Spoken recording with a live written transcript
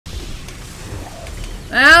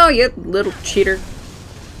Oh, you little cheater.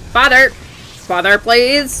 Father! Father,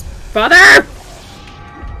 please! Father!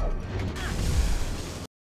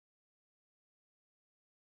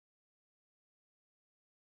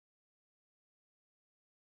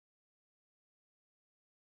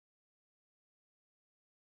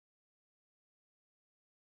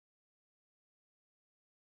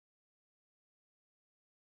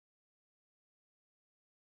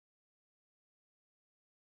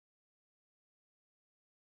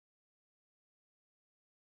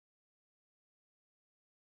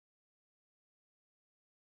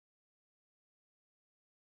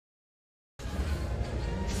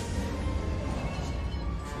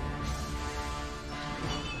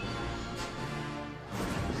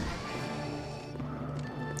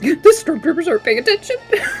 The stormtroopers aren't paying attention.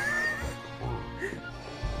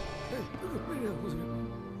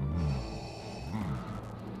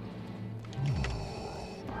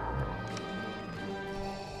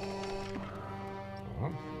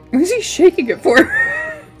 What is he shaking it for?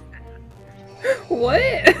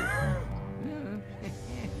 What?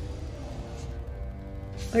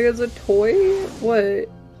 Like it's a toy? What?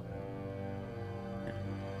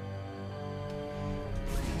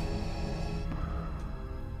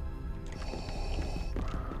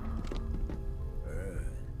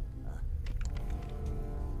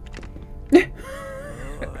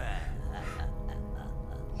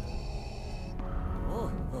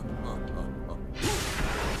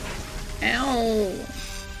 Ow.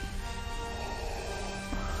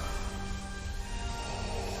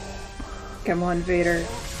 Come on, Vader.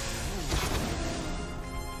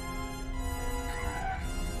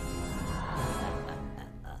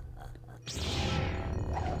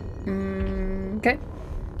 Okay.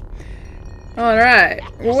 Alright.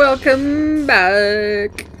 Welcome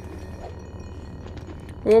back.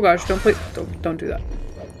 Oh gosh, don't do that.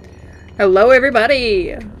 Hello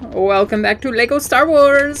everybody! Welcome back to LEGO Star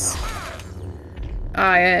Wars!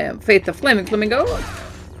 I am Faith the Flaming Flamingo.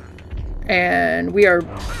 And we are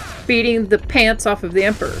beating the pants off of the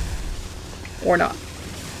Emperor. Or not.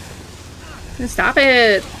 Stop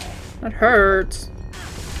it! That hurts.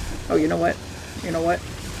 Oh, you know what? You know what?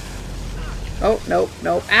 Oh, no,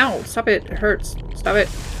 no. Ow! Stop it. It hurts. Stop it.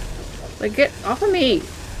 Like, get off of me!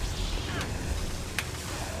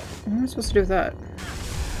 What am I supposed to do with that?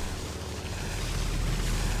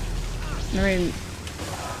 I mean...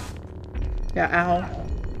 Yeah, ow.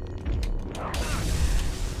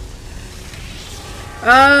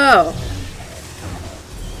 Oh!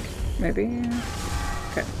 Maybe...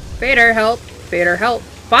 Okay. Vader, help! Vader, help!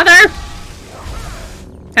 Father!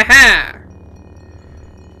 Haha!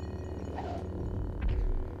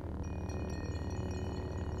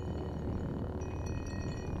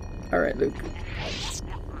 Alright, Luke.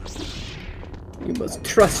 You must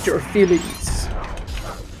trust your feelings.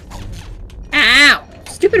 Ow!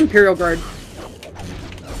 Stupid Imperial Guard.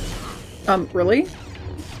 Really?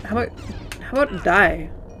 How about die?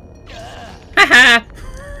 Haha!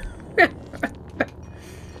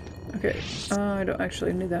 Okay. I don't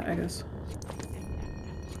actually need that, I guess.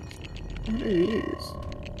 What are these?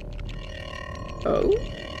 Oh?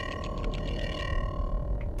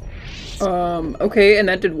 Okay, and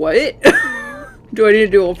that did what? Do I need to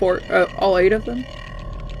do all 8 of them?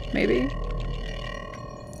 Maybe?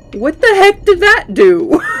 What the heck did that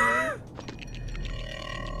do?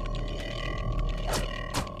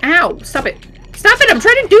 Ow! Stop it! Stop it! I'm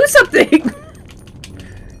trying to do something!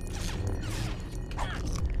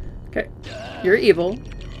 Okay. You're evil.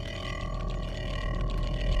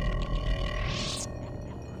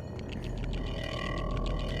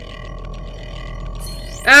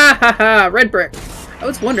 Ah ha ha! Red brick! I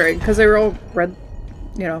was wondering, because they were all red,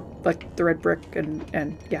 you know, like the red brick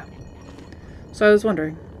and yeah. So I was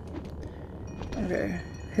wondering. Okay.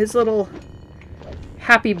 His little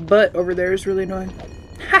happy butt over there is really annoying.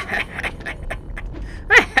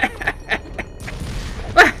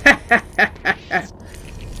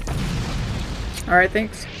 Alright,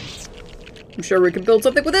 thanks. I'm sure we can build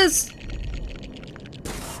something with this!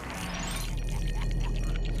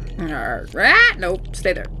 Alright, nope,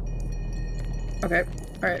 stay there. Okay,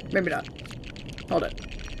 alright, maybe not. Hold it.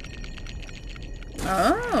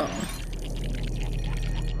 Oh.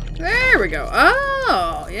 There we go.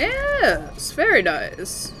 Oh, yes. Very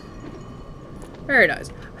nice. Very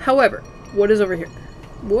nice. However, what is over here?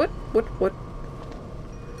 What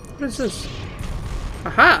is this?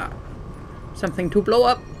 Aha! Something to blow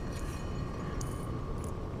up.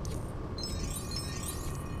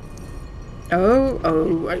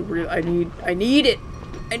 Oh, I need it.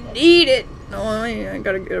 I need it. No, I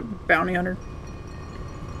gotta get a bounty hunter.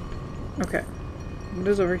 Okay. What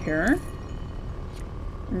is over here?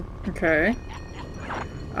 Okay.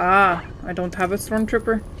 Ah, I don't have a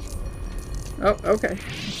stormtrooper. Oh, okay.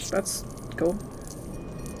 That's cool.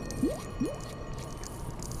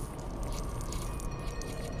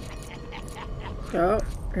 Oh,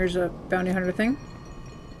 here's a bounty hunter thing.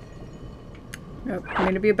 Oh, I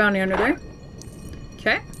mean to be a bounty hunter there.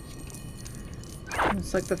 Okay.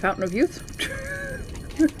 It's like the Fountain of Youth.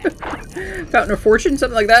 Fountain of Fortune,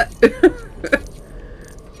 something like that.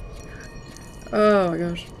 Oh my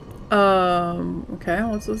gosh. Okay,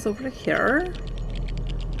 what's this over here?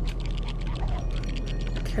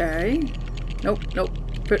 Okay. Nope, nope.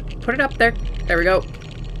 Put it up there. There we go.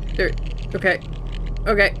 There. Okay.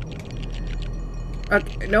 Okay.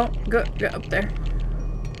 Okay, no, go up there.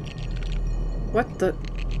 What the?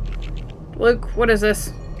 Luke, what is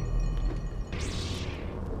this?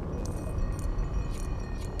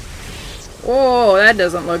 Oh, that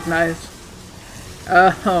doesn't look nice.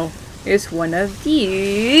 Oh, it's one of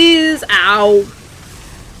these. Ow.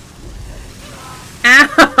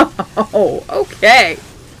 Ow. Okay.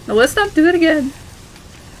 Now let's not do it again.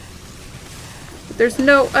 There's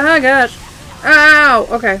no... Oh gosh. Ow.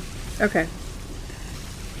 Okay. Okay.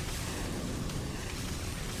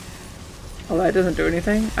 Oh, that doesn't do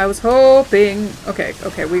anything. I was hoping... Okay,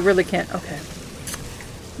 okay, we really can't... Okay.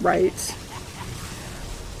 Right.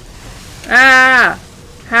 Ah!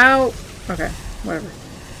 How? Okay, whatever.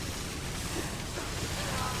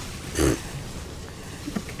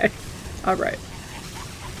 Okay. Alright.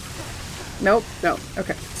 Nope, no.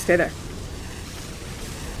 Okay, stay there.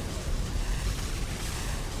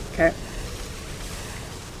 Okay.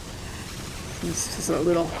 This is a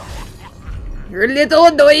little... You're a little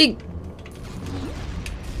annoying!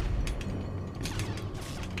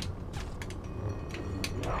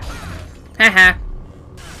 Haha.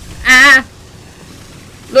 Ah!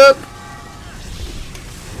 Look!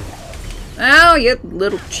 Oh, you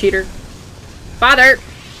little cheater. Father!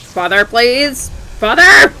 Father, please!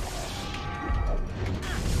 Father!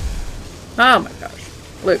 Oh my gosh.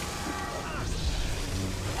 Look.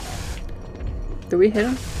 Did we hit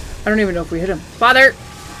him? I don't even know if we hit him. Father!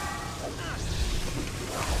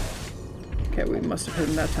 Okay, we must have hit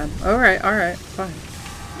him that time. Alright, alright. Fine.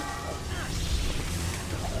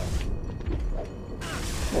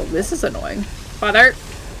 Well, this is annoying. Father!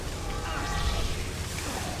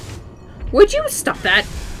 Would you stop that?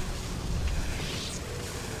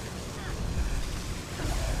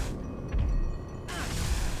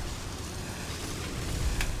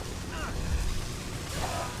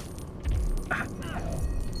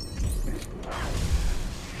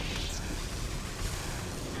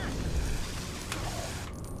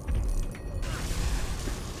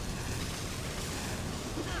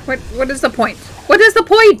 What is the point? What is the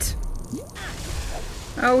point?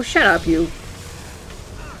 Oh, shut up, you.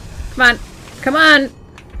 Come on. Come on.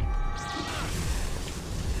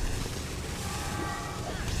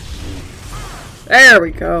 There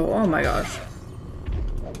we go. Oh my gosh.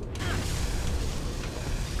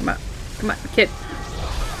 Come on. Come on, kid.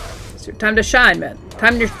 It's your time to shine, man.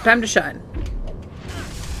 Time to shine.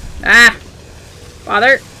 Ah!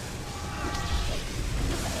 Father!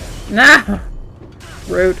 Nah!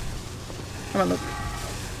 Rude. Come on, look.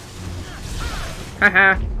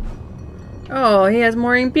 Haha. Oh, he has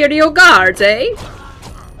more Imperial guards, eh?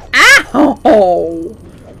 Ow!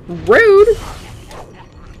 Rude!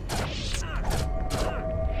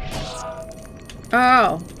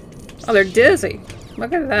 Oh. Oh, they're dizzy.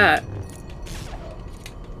 Look at that.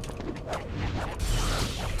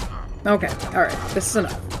 Okay, alright. This is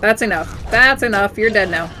enough. That's enough. That's enough. You're dead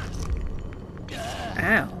now.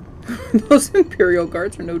 Ow. Those Imperial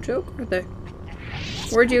guards are no joke, are they?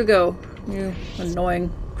 Where'd you go, you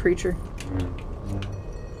annoying creature?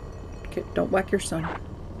 Okay, don't whack your son.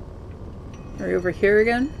 Are you over here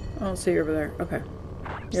again? I don't see you over there. Okay.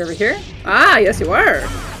 You're over here? Ah, yes you are!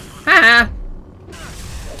 Ha!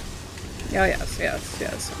 Oh yes, yes,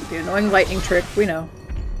 yes. The annoying lightning trick, we know.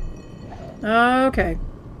 Okay.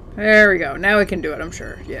 There we go. Now we can do it, I'm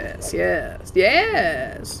sure. Yes, yes,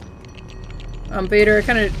 yes! Vader, I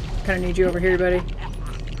kinda need you over here, buddy.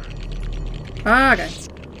 Ah, okay.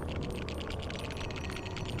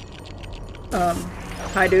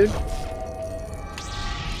 Hi, dude.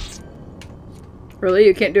 Really?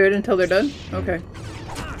 You can't do it until they're done? Okay.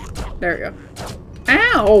 There we go.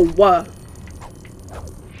 Ow!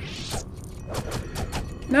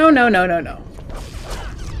 No, no, no, no, no.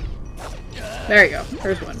 There you go.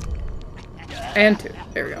 There's one. And two.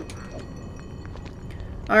 There we go.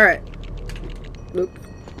 Alright. Luke.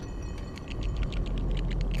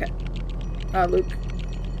 Okay. Luke.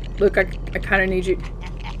 Luke, I kind of need you.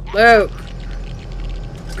 Luke!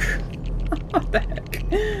 What the heck?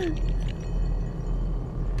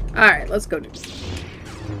 Alright, let's go do.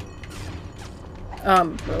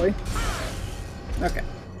 Really? Okay.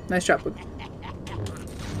 Nice job, Luke.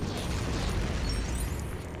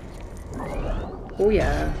 Oh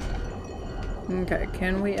yeah. Okay,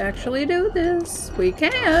 can we actually do this? We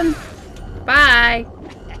can! Bye!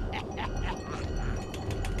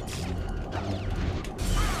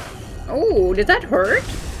 Oh, did that hurt?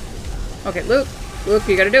 Okay, Luke. Luke,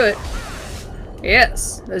 you gotta do it.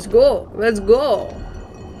 Yes, let's go. Let's go.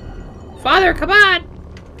 Father, come on!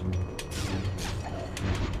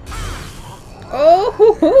 Oh,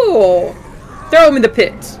 hoo, hoo. Throw him in the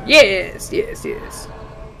pit. Yes, yes, yes.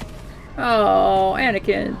 Oh,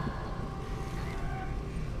 Anakin.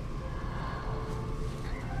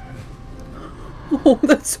 Oh,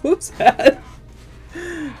 that's so sad.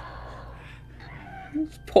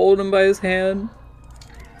 Just pulled him by his hand.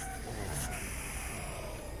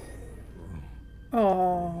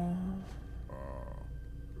 Oh.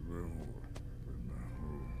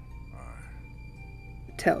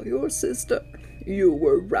 Tell your sister you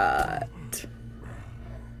were right.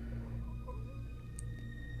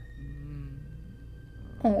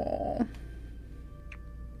 Oh.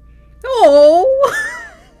 Oh.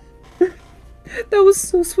 That was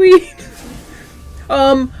so sweet.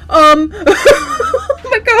 Oh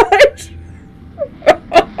my gosh.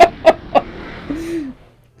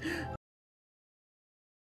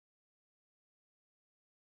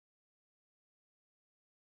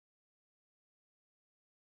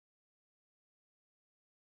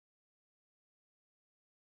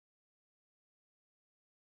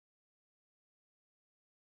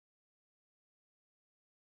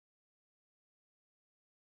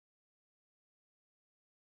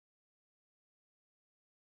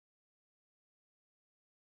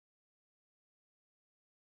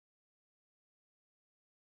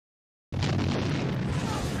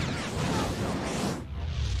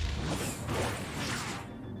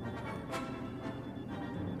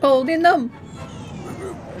 Holding them.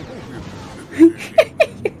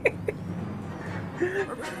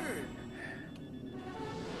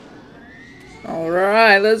 All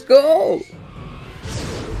right, let's go.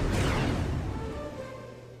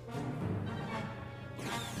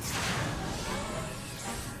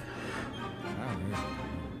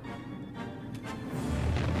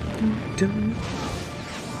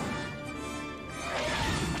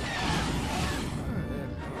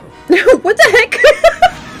 What the heck?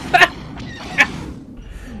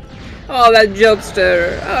 Oh, that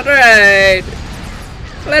jokester. Alright.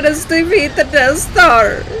 Let us defeat the Death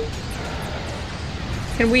Star.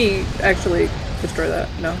 Can we actually destroy that?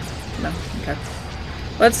 No? No? Okay.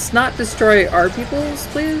 Let's not destroy our peoples,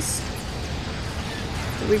 please.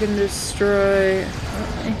 We can destroy...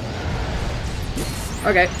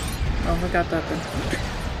 Okay. Oh, we got that then.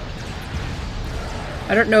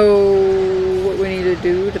 I don't know what we need to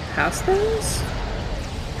do to pass those.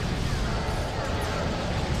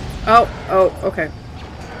 Oh, okay.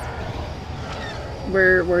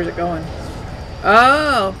 Where's it going?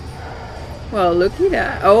 Oh! Well, looky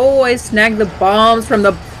that. Oh, I snagged the bombs from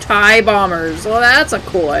the TIE bombers. Well, that's a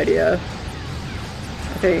cool idea. I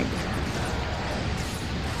think.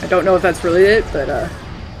 I don't know if that's really it, but,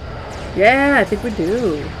 yeah, I think we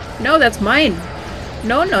do. No, that's mine.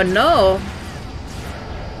 No, no, no.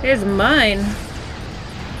 Here's mine.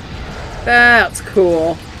 That's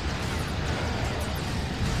cool.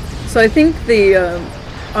 So I think the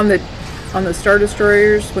on the Star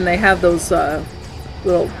Destroyers, when they have those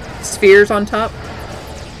little spheres on top,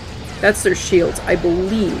 that's their shields, I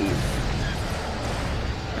believe.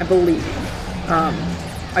 I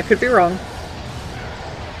could be wrong.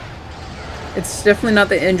 It's definitely not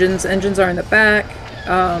the engines. Engines are in the back.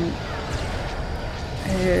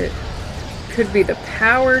 It could be the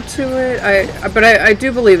power to it. But I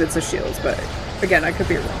do believe it's the shields, but again, I could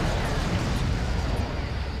be wrong.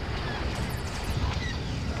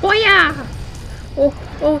 Oh yeah!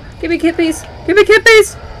 Oh, give me kit piece! Give me kit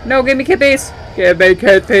piece! No, give me kit piece! Give me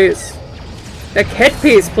kit piece! The kit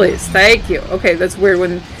piece, please! Thank you! Okay, that's weird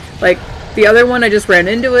when, like, the other one I just ran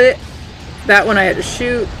into it. That one I had to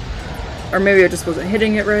shoot. Or maybe I just wasn't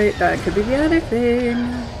hitting it right. That could be the other thing.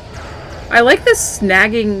 I like this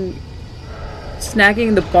snagging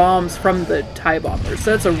the bombs from the TIE bombers.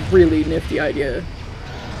 That's a really nifty idea.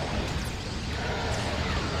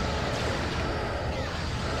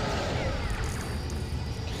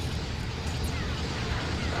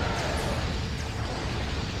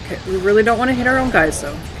 We really don't want to hit our own guys,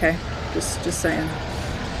 though. Okay, just saying.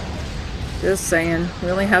 Just saying.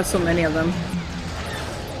 We only have so many of them.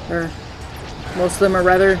 Most of them are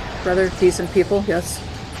rather decent people. Yes.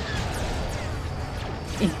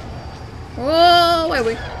 Oh, wait,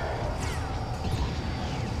 wait.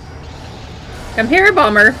 Come here,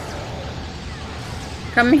 bomber.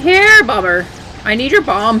 Come here, bomber. I need your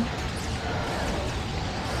bomb.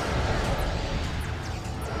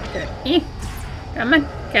 Okay. Come on,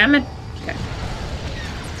 come on. Okay.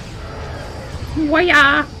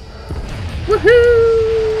 Waya!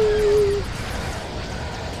 Woohoo!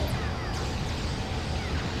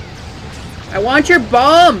 I want your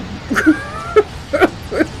bomb!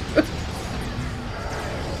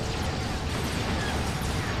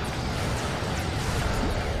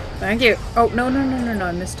 Thank you. Oh, no, no, no, no, no,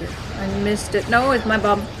 I missed it. I missed it. No, it's my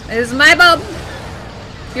bomb. It's my bomb!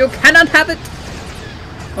 You cannot have it!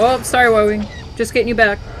 Oh, sorry, Wowie. Just getting you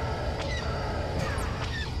back.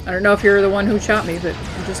 I don't know if you're the one who shot me, but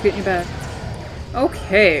I'm just getting you back.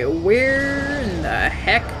 Okay, where in the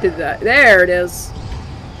heck did that... There it is.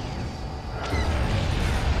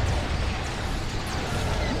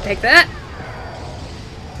 Take that.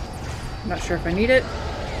 I'm not sure if I need it.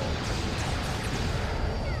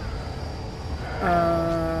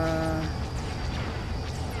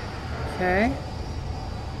 Okay.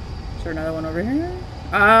 Is there another one over here?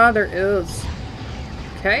 Ah, there is.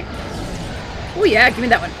 Okay. Oh yeah, give me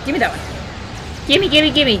that one. Give me that one. Gimme,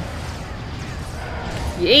 gimme, gimme.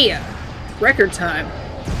 Yeah. Record time.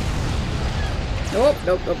 Nope,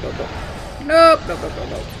 nope, nope, nope, nope. Nope, nope, nope, nope,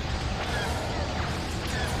 nope.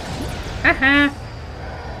 Haha.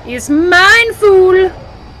 It's mine, fool.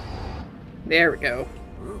 There we go.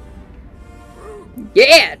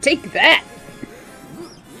 Yeah, take that.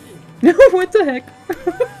 What the heck?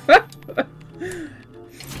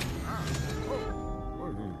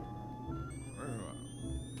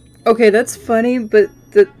 Okay, that's funny, but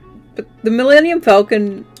the Millennium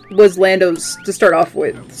Falcon was Lando's to start off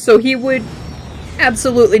with, so he would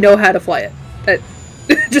absolutely know how to fly it.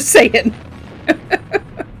 Just saying.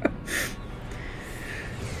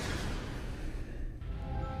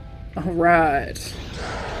 All right.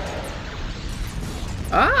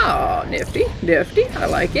 Ah, nifty, nifty. I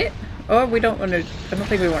like it. Oh, we don't want to. I don't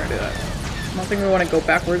think we want to do that. I don't think we want to go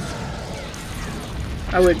backwards.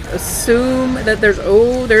 I would assume that there's...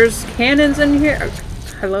 Oh, there's cannons in here.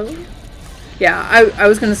 Hello? Yeah, I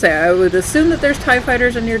was going to say, I would assume that there's TIE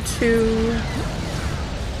fighters in here too.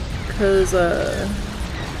 Because,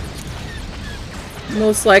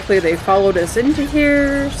 most likely they followed us into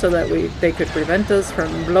here so that they could prevent us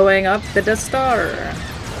from blowing up the Death Star.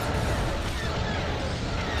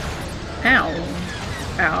 Ow.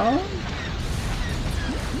 Ow.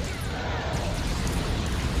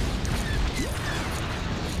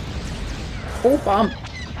 Oh, bomb.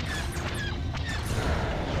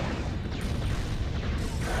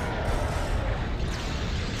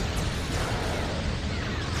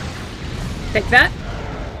 Take that.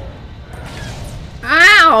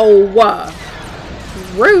 Ow!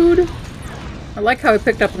 Rude. I like how I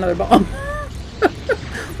picked up another bomb.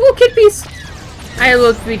 Oh, kid piece. I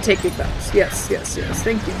will be taking those. Yes, yes, yes.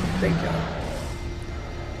 Thank you. Thank you.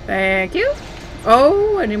 Thank you.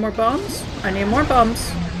 Oh, I need more bombs. I need more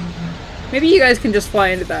bombs. Maybe you guys can just fly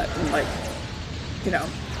into that and, like, you know,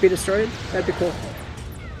 be destroyed. That'd be cool.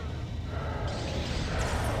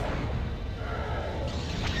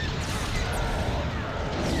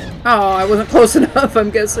 Oh, I wasn't close enough,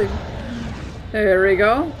 I'm guessing. There we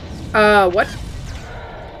go. What?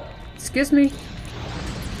 Excuse me.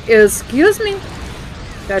 Excuse me.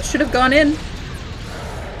 That should have gone in.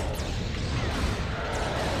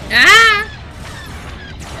 Ah!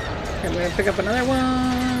 Okay, I'm gonna pick up another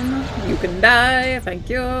one. You can die. Thank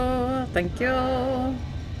you. Thank you.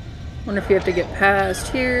 Wonder if you have to get past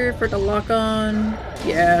here for the lock on.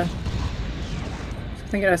 Yeah. I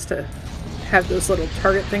think it has to have those little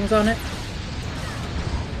target things on it.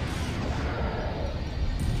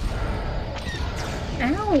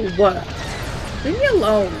 Ow! Leave me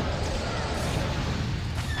alone.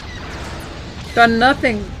 Done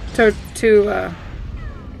nothing to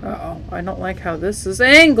uh-oh, I don't like how this is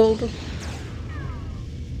angled.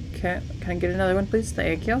 Okay, can I get another one, please?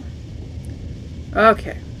 Thank you.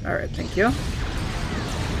 Okay, alright, thank you.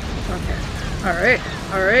 Okay, alright,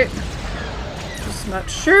 alright. Just not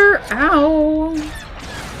sure. Ow!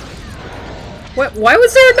 What? Why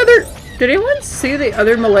was there another... Did anyone see the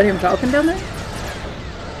other Millennium Falcon down there?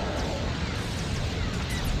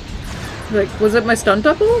 Like, was it my stunt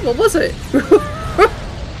double? What was it?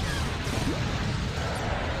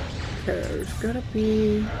 There's gotta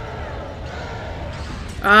be...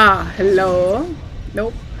 Ah, hello.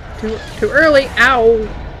 Nope. Too early. Ow.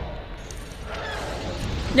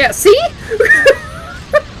 Yeah, see?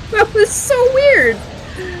 That was so weird.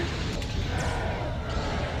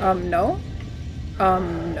 No.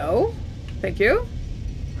 No. Thank you.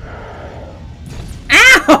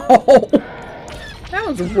 Ow! That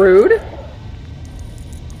was rude.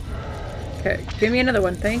 Okay, give me another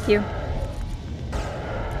one. Thank you.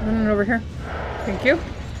 One over here. Thank you.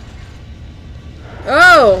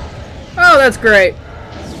 Oh! Oh, that's great.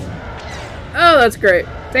 Oh, that's great.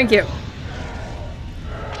 Thank you.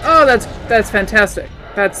 Oh, that's fantastic.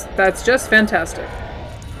 That's just fantastic.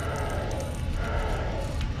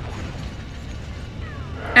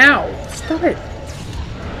 Ow! Stop it.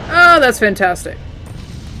 Oh, that's fantastic.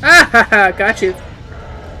 Ah ha ha! Got you.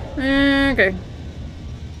 Okay.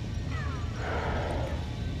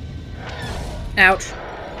 Ouch.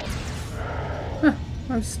 Huh.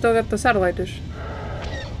 I've still got the satellite dish.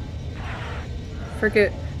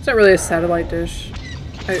 Forget. It's not really a satellite dish.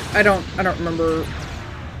 I don't remember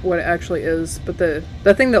what it actually is, but the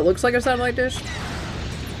thing that looks like a satellite dish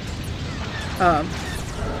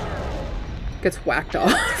gets whacked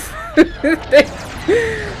off.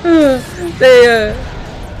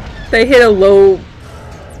 they hit a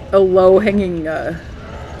low hanging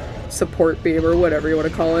support beam or whatever you want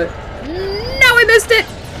to call it. No, I missed it.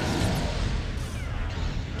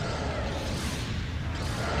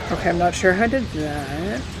 Okay, I'm not sure how I did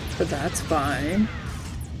that, but that's fine.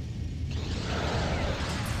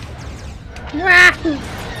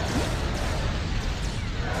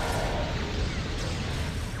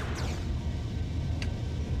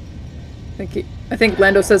 I think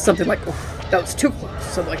Lando says something like, oh, that was too close,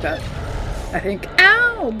 something like that. I think,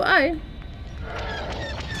 ow, bye.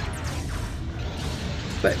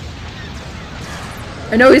 But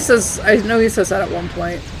I know he says that at one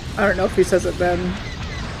point. I don't know if he says it then.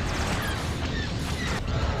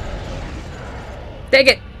 Take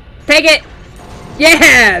it! Take it!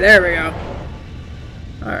 Yeah! There we go.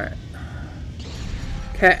 Alright.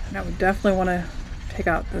 Okay, now we definitely want to take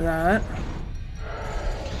out that.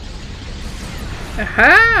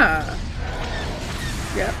 Aha!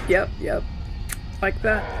 Yep. Like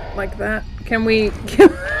that. Can we...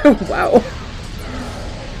 Wow.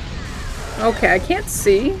 Okay, I can't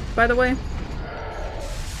see, by the way.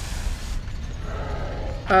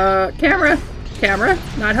 Camera! Camera!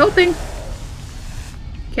 Not helping!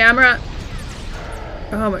 Camera!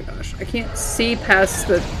 Oh my gosh, I can't see past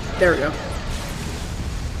the... There we go.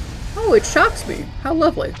 Oh, it shocks me. How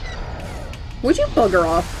lovely. Would you bugger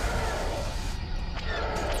off?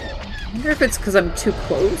 I wonder if it's because I'm too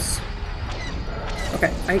close.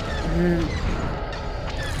 Okay,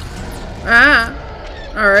 Ah!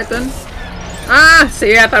 Alright then. Ah!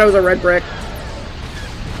 See, I thought it was a red brick.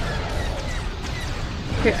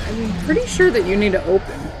 Okay, I'm pretty sure that you need to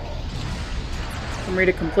open for me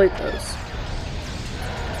to complete those.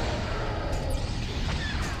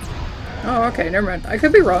 Oh, okay, never mind. I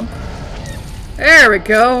could be wrong. There we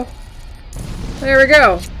go. There we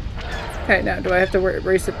go. Okay, now do I have to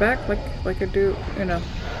erase it back like I do, you know?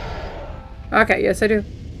 Okay, yes I do.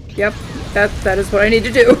 Yep, that is what I need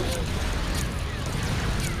to do.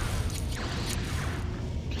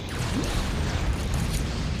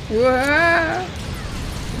 Wah!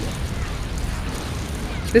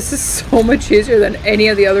 This is so much easier than any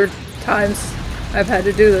of the other times I've had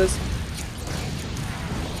to do this.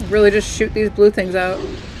 Really just shoot these blue things out.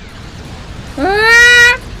 Ah!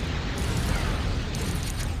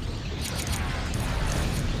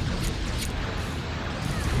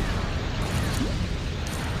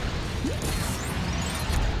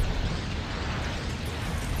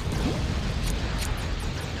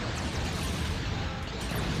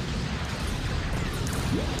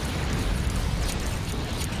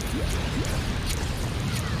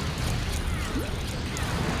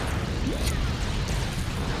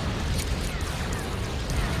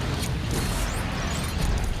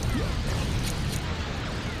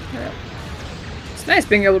 It's nice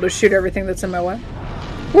being able to shoot everything that's in my way.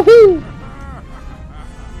 Woohoo!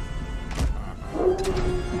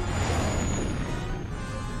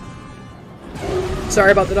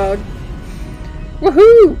 Sorry about the dog.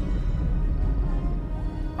 Woohoo!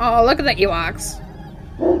 Oh, look at the Ewoks.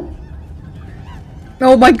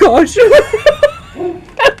 Oh my gosh!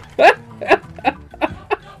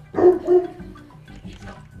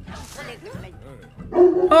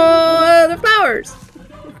 Oh, the flowers!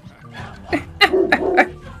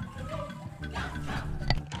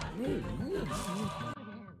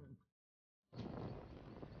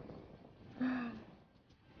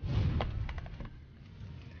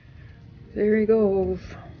 There he goes.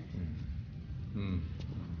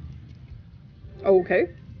 Okay.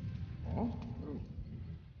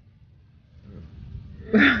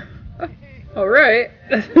 Alright.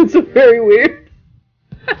 That's very weird.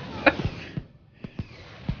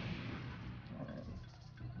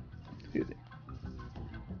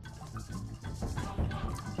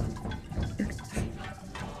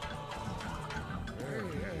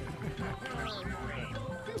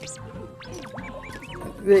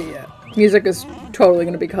 the music is totally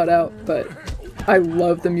going to be cut out, but I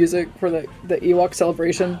love the music for the Ewok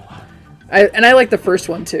celebration. I like the first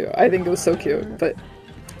one too. I think it was so cute, but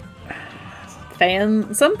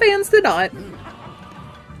some fans did not.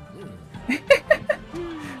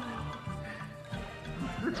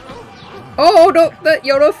 Oh, don't let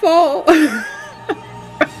Yoda fall!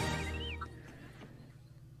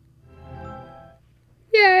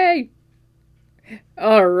 Yay!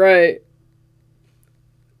 Alright.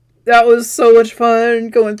 That was so much fun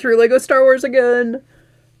going through LEGO Star Wars again.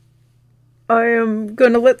 I am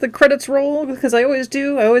going to let the credits roll because I always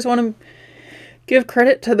do. I always want to give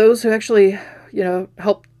credit to those who actually, you know,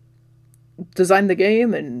 help design the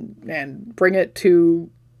game and bring it to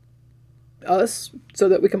us so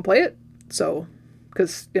that we can play it. So,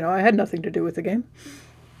 because, you know, I had nothing to do with the game.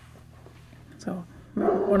 So, I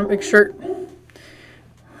want to make sure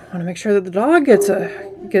that the dog gets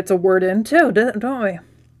a word in too, don't we?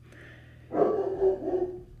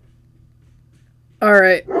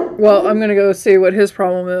 Alright, well, I'm gonna go see what his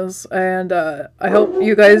problem is, and I hope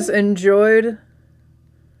you guys enjoyed.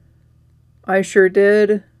 I sure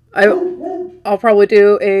did. I'll probably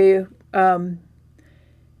do a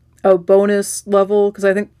bonus level, because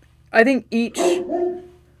I think each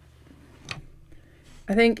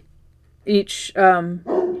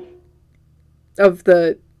of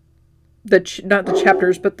the not the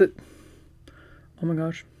chapters, but the, oh my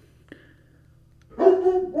gosh.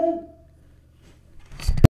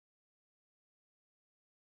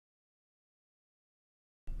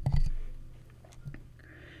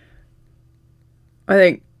 I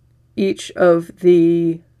think each of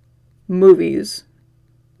the movies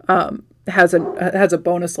has a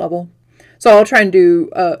bonus level. So I'll try and do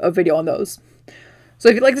a video on those. So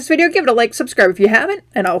if you like this video, give it a like, subscribe if you haven't,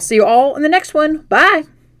 and I'll see you all in the next one. Bye!